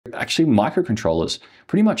Actually, microcontrollers,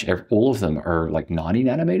 pretty much all of them are like 90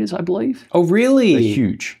 nanometers, I believe. Oh, really? They're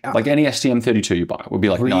huge. Like any STM32 you buy would be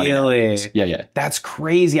like 90 nanometers. Yeah, yeah. That's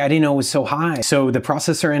crazy. I didn't know it was so high. So the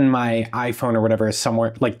processor in my iPhone or whatever is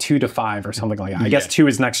somewhere like 2 to 5 or something like that. I guess 2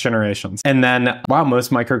 is next generations. And then, wow,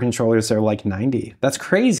 most microcontrollers are like 90. That's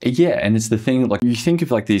crazy. Yeah, and it's the thing, like you think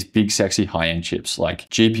of like these big, sexy high-end chips, like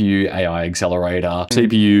GPU, AI accelerator,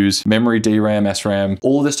 CPUs, memory, DRAM, SRAM,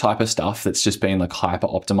 all this type of stuff that's just been like hyper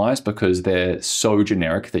optimized because they're so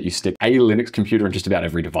generic that you stick a Linux computer in just about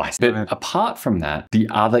every device. But apart from that, the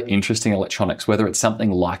other interesting electronics, whether it's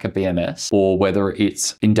something like a BMS or whether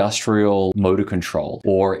it's industrial motor control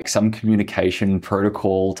or some communication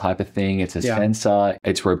protocol type of thing, it's a sensor,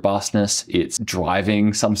 it's robustness, it's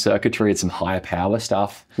driving some circuitry, it's some higher power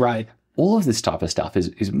stuff. Right. All of this type of stuff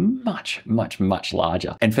is much, much, much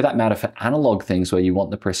larger. And for that matter, for analog things where you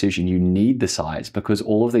want the precision, you need the size because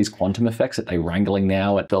all of these quantum effects that they're wrangling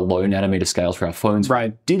now at the low nanometer scales for our phones,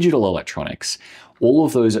 digital electronics, all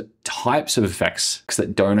of those types of effects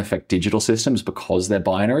that don't affect digital systems because they're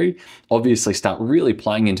binary, obviously start really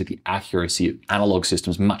playing into the accuracy of analog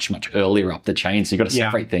systems much, much earlier up the chain. So you've got to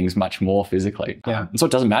separate things much more physically. And so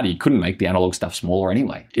it doesn't matter. You couldn't make the analog stuff smaller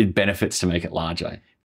anyway. It benefits to make it larger.